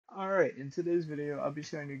Alright, in today's video, I'll be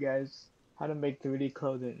showing you guys how to make 3D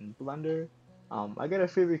clothing in Blender. I got a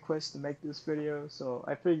free request to make this video, so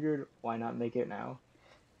I figured why not make it now.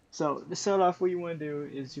 So to start off, what you want to do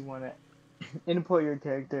is you want to import your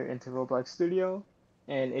character into Roblox Studio.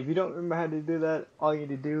 And if you don't remember how to do that, all you need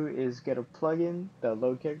to do is get a plugin, the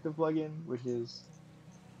load character plugin, which is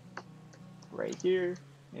right here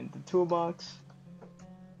in the toolbox.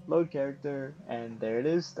 Load character, and there it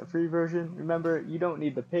is, the free version. Remember, you don't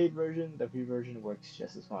need the paid version, the free version works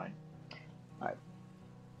just as fine. Alright,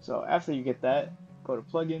 so after you get that, go to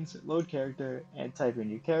plugins, load character, and type in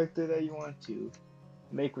your character that you want to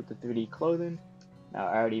make with the 3D clothing. Now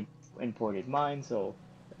I already imported mine, so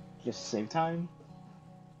just to save time.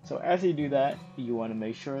 So after you do that, you want to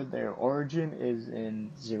make sure their origin is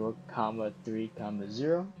in 0, 3,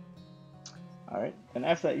 0. Alright, and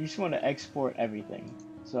after that, you just want to export everything.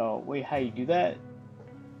 So how you do that,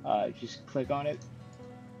 just click on it,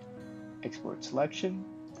 export selection,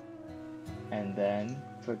 and then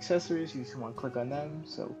for accessories, you just want to click on them.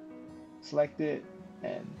 So select it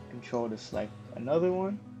and control to select another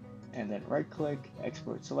one, and then right click,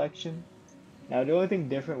 export selection. Now the only thing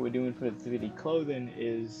different we're doing for the 3D clothing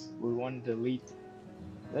is we want to delete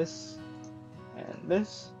this,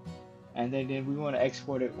 and then we want to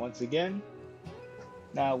export it once again.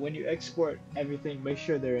 Now, when you export everything, make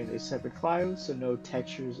sure they're in a separate file so no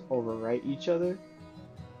textures overwrite each other,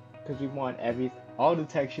 because we want all the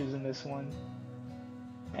textures in this one.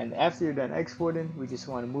 And after you're done exporting, we just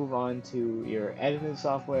want to move on to your editing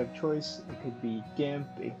software of choice. It could be GIMP,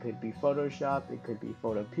 it could be Photoshop, it could be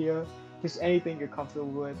Photopea, just anything you're comfortable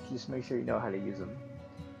with. Just make sure you know how to use them.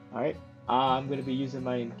 Alright, I'm going to be using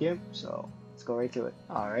mine in GIMP, so let's go right to it.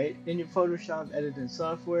 Alright, in your Photoshop editing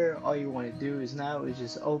software, all you want to do is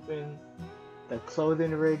just open the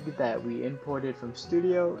clothing rig that we imported from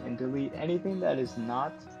Studio and delete anything that is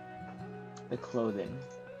not the clothing.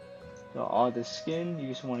 So all the skin you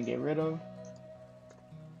just want to get rid of.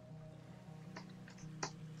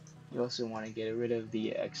 You also want to get rid of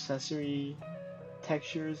the accessory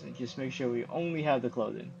textures and just make sure we only have the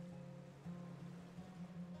clothing.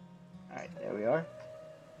 Alright, there we are.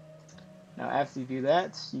 Now after you do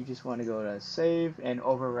that, you just want to go to save and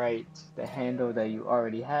overwrite the handle that you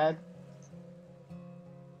already had.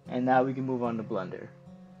 And now we can move on to Blender.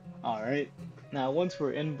 Alright, now once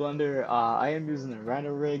we're in Blender, I am using the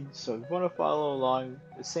Rhino rig, so if you want to follow along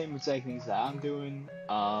the same exact things that I'm doing,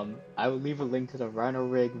 I will leave a link to the Rhino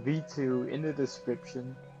rig V2 in the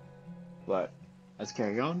description. But let's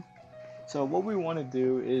carry on. So what we want to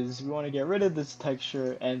do is we want to get rid of this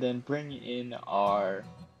texture and then bring in our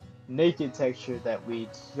naked texture that we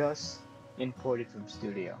just imported from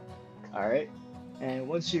Studio. Alright, and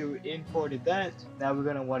once you imported that, now we're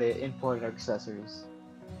going to want to import our accessories.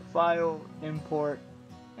 File, import,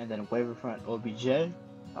 and then Waverfront OBJ.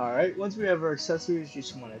 Alright, once we have our accessories, you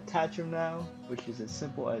just want to attach them now, which is as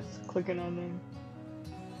simple as clicking on them,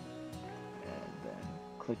 and then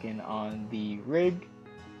clicking on the rig.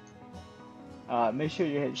 Make sure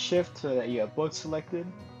you hit shift so that you have both selected,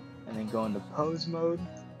 and then go into pose mode.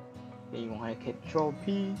 Then you want to hit Control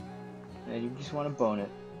P, and then you just want to bone it.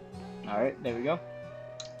 Alright, there we go.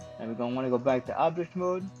 And we're going to want to go back to object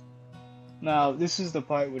mode. Now, this is the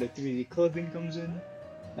part where the 3D clothing comes in.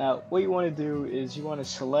 Now, what you want to do is you want to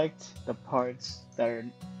select the parts that are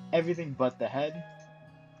everything but the head.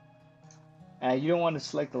 And you don't want to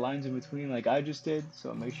select the lines in between like I just did,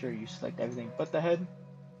 so make sure you select everything but the head.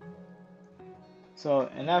 So,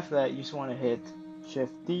 and after that, you just want to hit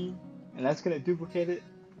Shift D, and that's going to duplicate it.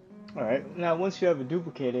 Alright, now once you have it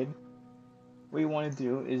duplicated, what you want to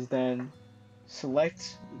do is then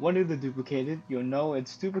select one of the duplicated. You'll know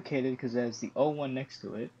it's duplicated because it has the O1 next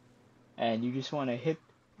to it. And you just want to hit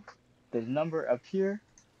the number up here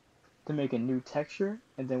to make a new texture.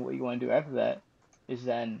 And then what you want to do after that is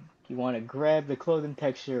then you want to grab the clothing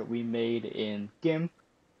texture we made in GIMP.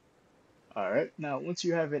 Alright, now once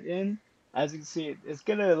you have it in, as you can see, it's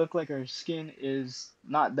going to look like our skin is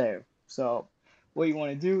not there. So what you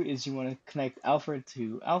want to do is you want to connect alpha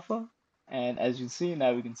to alpha, and as you see,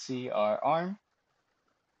 now we can see our arm.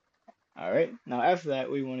 Alright, now after that,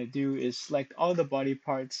 what we want to do is select all the body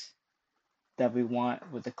parts that we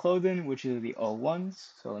want with the clothing, which is the O1s.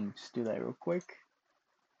 So let me just do that real quick.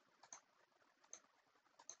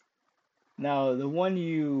 Now, the one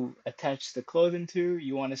you attach the clothing to,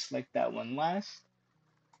 you want to select that one last.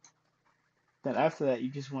 Then after that, you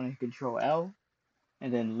just want to Control L,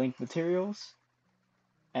 and then link materials.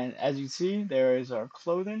 And as you see, there is our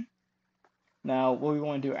clothing. Now, what we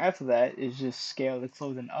want to do after that is just scale the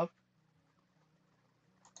clothing up.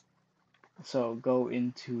 So go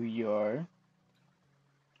into your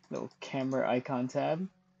little camera icon tab,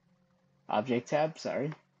 object tab,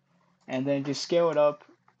 sorry, and then just scale it up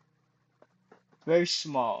very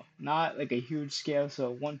small, not like a huge scale,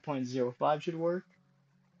 so 1.05 should work.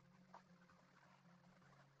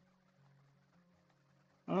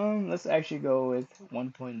 Let's actually go with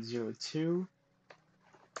 1.02.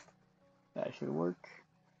 That should work.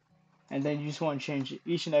 And then you just want to change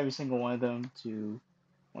each and every single one of them to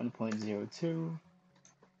 1.02.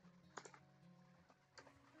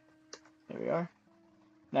 There we are.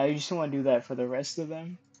 Now you just want to do that for the rest of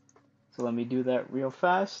them. So let me do that real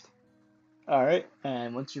fast. Alright,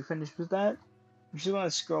 and once you're finished with that, you just want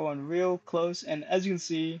to scroll on real close, and as you can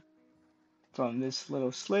see from this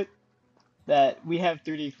little slit, that we have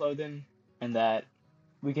 3D clothing and that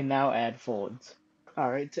we can now add folds.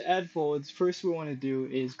 Alright, to add folds, first we want to do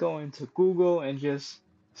is go into Google and just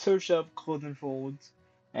search up clothing folds,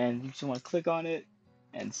 and you just want to click on it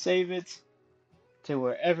and save it to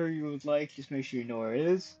wherever you would like. Just make sure you know where it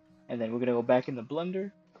is, and then we're going to go back into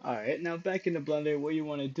Blender. Alright, now back into Blender, what you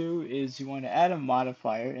want to do is you want to add a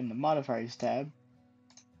modifier in the Modifiers tab,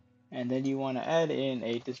 and then you want to add in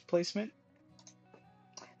a displacement.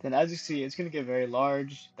 Then as you see, it's going to get very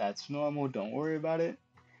large. That's normal, don't worry about it.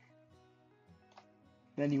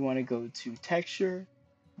 Then you want to go to Texture,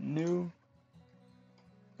 New,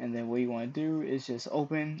 and then what you want to do is just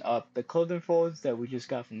open up the clothing folds that we just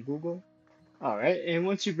got from Google. Alright, and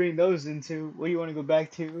once you bring those into, what you want to go back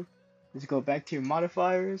to is go back to your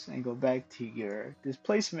modifiers and go back to your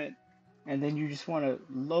displacement, and then you just want to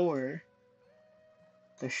lower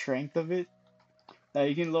the strength of it. Now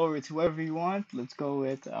you can lower it to whatever you want. Let's go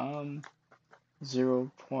with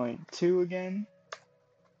 0.2 again.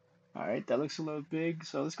 Alright, that looks a little big,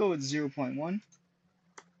 so let's go with 0.1.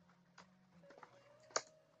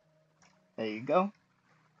 There you go.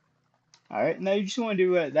 Alright, now you just want to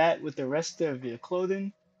do that with the rest of your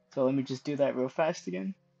clothing. So let me just do that real fast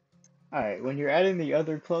again. Alright, when you're adding the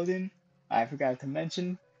other clothing, I forgot to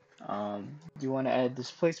mention, you want to add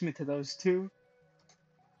displacement to those two.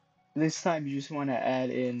 This time you just want to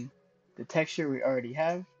add in the texture we already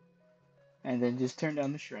have, and then just turn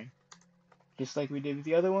down the shrink, just like we did with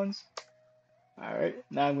the other ones. Alright,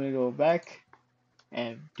 now I'm going to go back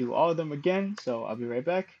and do all of them again, so I'll be right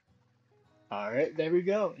back. Alright, there we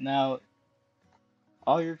go. Now,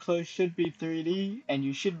 all your clothes should be 3D, and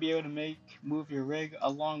you should be able to move your rig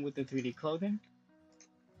along with the 3D clothing.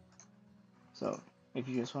 So, if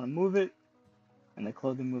you just want to move it, and the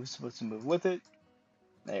clothing move is supposed to move with it,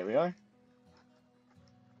 there we are.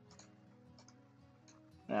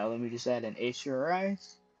 Now let me just add an HDRI.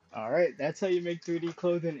 Alright, that's how you make 3D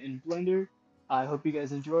clothing in Blender. I hope you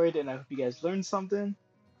guys enjoyed, and I hope you guys learned something.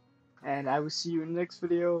 And I will see you in the next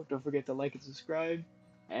video. Don't forget to like and subscribe,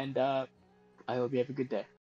 and I hope you have a good day.